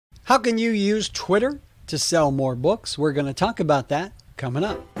How can you use Twitter to sell more books? We're going to talk about that coming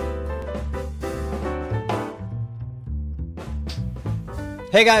up.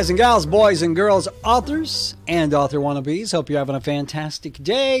 Hey guys and gals, boys and girls, authors and author wannabes. Hope you're having a fantastic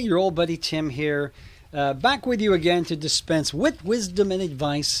day. Your old buddy Tim here, back with you again to dispense with wisdom and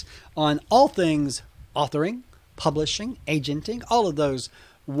advice on all things authoring, publishing, agenting, all of those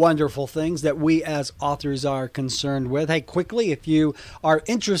wonderful things that we as authors are concerned with. Hey, quickly, if you are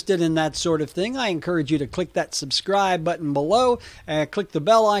interested in that sort of thing, I encourage you to click that subscribe button below, click the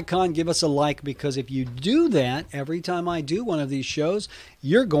bell icon, give us a like, because if you do that, every time I do one of these shows,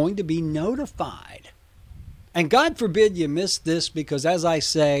 you're going to be notified. And God forbid you miss this, because as I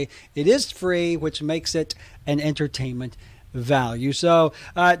say, it is free, which makes it an entertainment value. So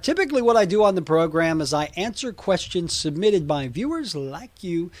typically what I do on the program is I answer questions submitted by viewers like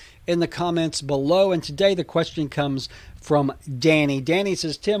you in the comments below. And today the question comes from Danny. Danny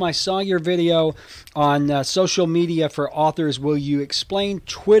says, Tim, I saw your video on social media for authors. Will you explain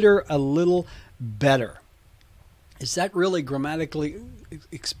Twitter a little better? Is that really grammatically?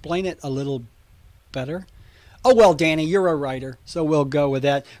 Explain it a little better? Oh, well, Danny, you're a writer, so we'll go with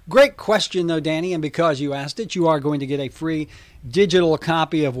that. Great question, though, Danny, and because you asked it, you are going to get a free digital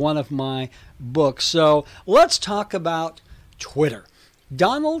copy of one of my books. So let's talk about Twitter.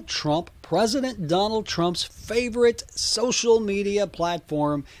 Donald Trump, President Donald Trump's favorite social media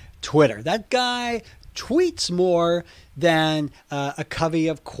platform, Twitter. That guy tweets more than a covey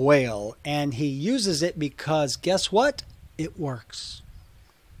of quail, and he uses it because, guess what? It works.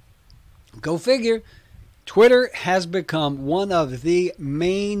 Go figure. Twitter has become one of the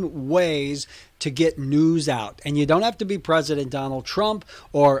main ways to get news out. And you don't have to be President Donald Trump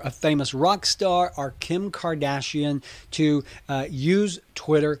or a famous rock star or Kim Kardashian to use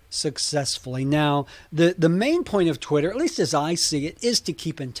Twitter successfully. Now, the main point of Twitter, at least as I see it, is to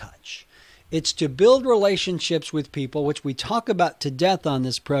keep in touch. It's to build relationships with people, which we talk about to death on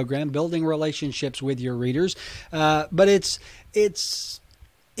this program, building relationships with your readers. But it's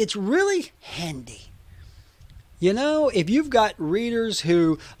really handy. You know, if you've got readers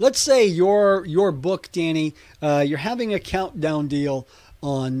who, let's say your book, Danny, you're having a countdown deal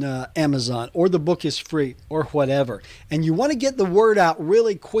on Amazon, or the book is free, or whatever, and you want to get the word out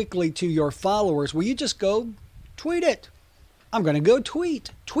really quickly to your followers, well, you just go tweet it. I'm going to go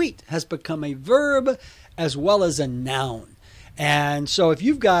tweet. Tweet has become a verb as well as a noun. And so if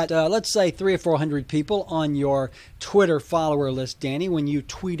you've got, let's say, 300 or 400 people on your Twitter follower list, Danny, when you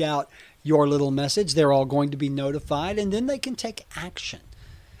tweet out your little message, they're all going to be notified, and then they can take action.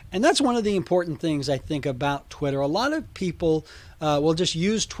 And that's one of the important things I think about Twitter. A lot of people will just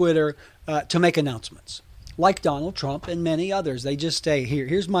use Twitter to make announcements, like Donald Trump and many others. They just say,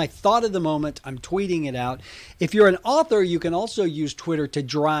 here's my thought of the moment. I'm tweeting it out. If you're an author, you can also use Twitter to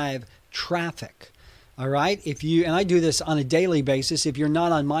drive traffic. All right. And I do this on a daily basis. If you're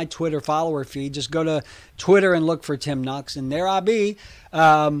not on my Twitter follower feed, just go to Twitter and look for Tim Knox, and there I be.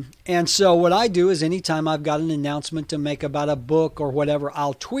 And so what I do is anytime I've got an announcement to make about a book or whatever,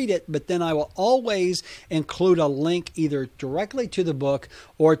 I'll tweet it, but then I will always include a link either directly to the book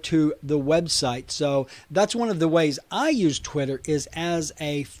or to the website. So that's one of the ways I use Twitter, is as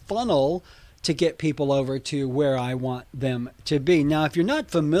a funnel to get people over to where I want them to be. Now, if you're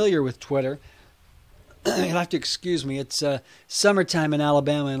not familiar with Twitter, you'll have to excuse me. It's summertime in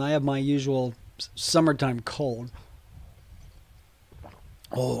Alabama, and I have my usual summertime cold.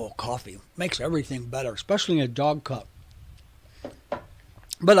 Oh, coffee makes everything better, especially in a dog cup.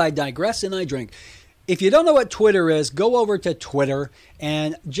 But I digress and I drink. If you don't know what Twitter is, go over to Twitter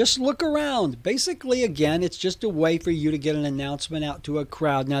and just look around. Basically, again, it's just a way for you to get an announcement out to a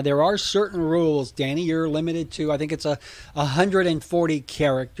crowd. Now, there are certain rules, Danny. You're limited to, I think it's 140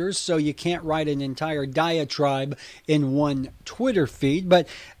 characters, so you can't write an entire diatribe in one Twitter feed. But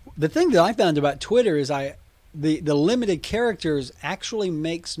the thing that I found about Twitter is the limited characters actually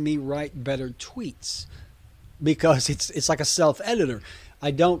makes me write better tweets, because it's like a self-editor. I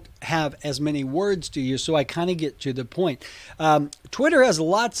don't have as many words to use, so I kind of get to the point. Twitter has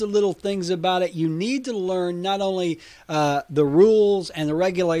lots of little things about it. You need to learn not only the rules and the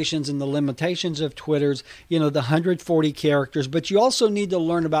regulations and the limitations of Twitter's, the 140 characters, but you also need to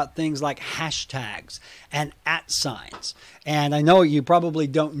learn about things like hashtags and @signs. And I know you probably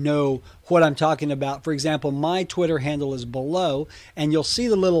don't know what I'm talking about. For example, my Twitter handle is below, and you'll see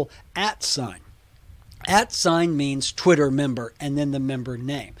the little @sign. @sign means Twitter member and then the member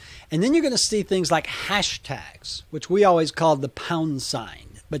name. And then you're going to see things like hashtags, which we always call the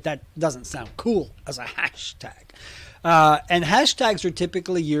 #, but that doesn't sound cool as a hashtag. And hashtags are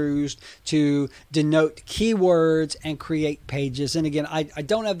typically used to denote keywords and create pages. And again, I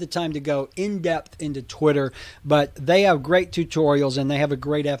don't have the time to go in depth into Twitter, but they have great tutorials and they have a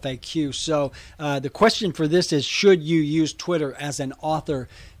great FAQ. So the question for this is, should you use Twitter as an author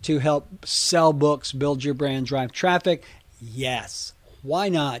to help sell books, build your brand, drive traffic? Yes. Why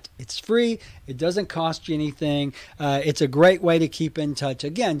not? It's free. It doesn't cost you anything. It's a great way to keep in touch.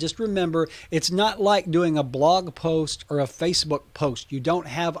 Again, just remember, it's not like doing a blog post or a Facebook post. You don't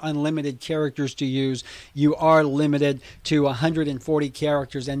have unlimited characters to use. You are limited to 140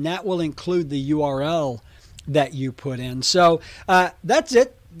 characters, and that will include the URL that you put in. So that's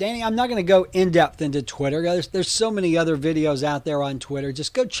it. Danny, I'm not going to go in depth into Twitter. There's so many other videos out there on Twitter.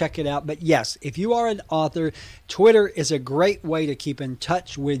 Just go check it out. But yes, if you are an author, Twitter is a great way to keep in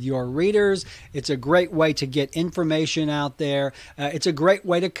touch with your readers. It's a great way to get information out there. It's a great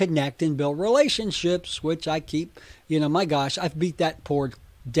way to connect and build relationships, which I keep, my gosh, I've beat that poor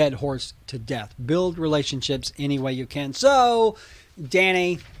dead horse to death. Build relationships any way you can. So,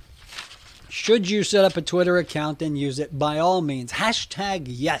 Danny, should you set up a Twitter account and use it? By all means. Hashtag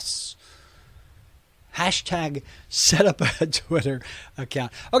yes. Hashtag set up a Twitter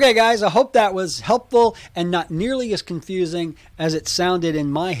account. Okay, guys, I hope that was helpful and not nearly as confusing as it sounded in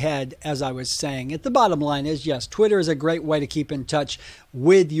my head as I was saying it. The bottom line is, yes, Twitter is a great way to keep in touch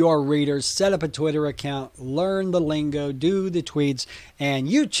with your readers. Set up a Twitter account, learn the lingo, do the tweets, and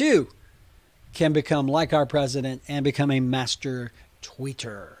you too can become like our president and become a master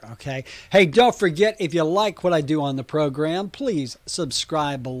tweeter. Okay. Hey, don't forget, if you like what I do on the program, please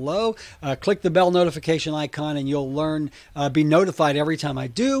subscribe below. Click the bell notification icon and you'll be notified every time I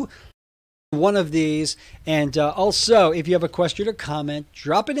do one of these. And also, if you have a question or comment,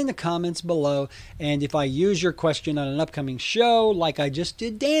 drop it in the comments below. And if I use your question on an upcoming show, like I just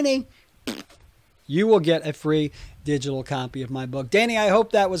did Danny, you will get a free digital copy of my book. Danny, I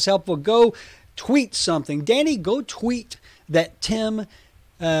hope that was helpful. Go tweet something. Danny, go tweet that Tim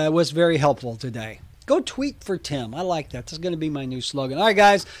was very helpful today. Go tweet for Tim. I like that. This is going to be my new slogan. All right,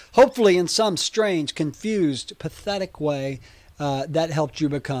 guys. Hopefully in some strange, confused, pathetic way, that helped you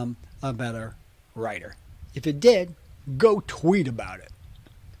become a better writer. If it did, go tweet about it.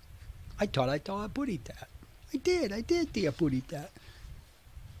 I thought I put that. I did, tia put that.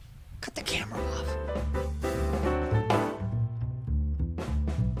 Cut the camera off.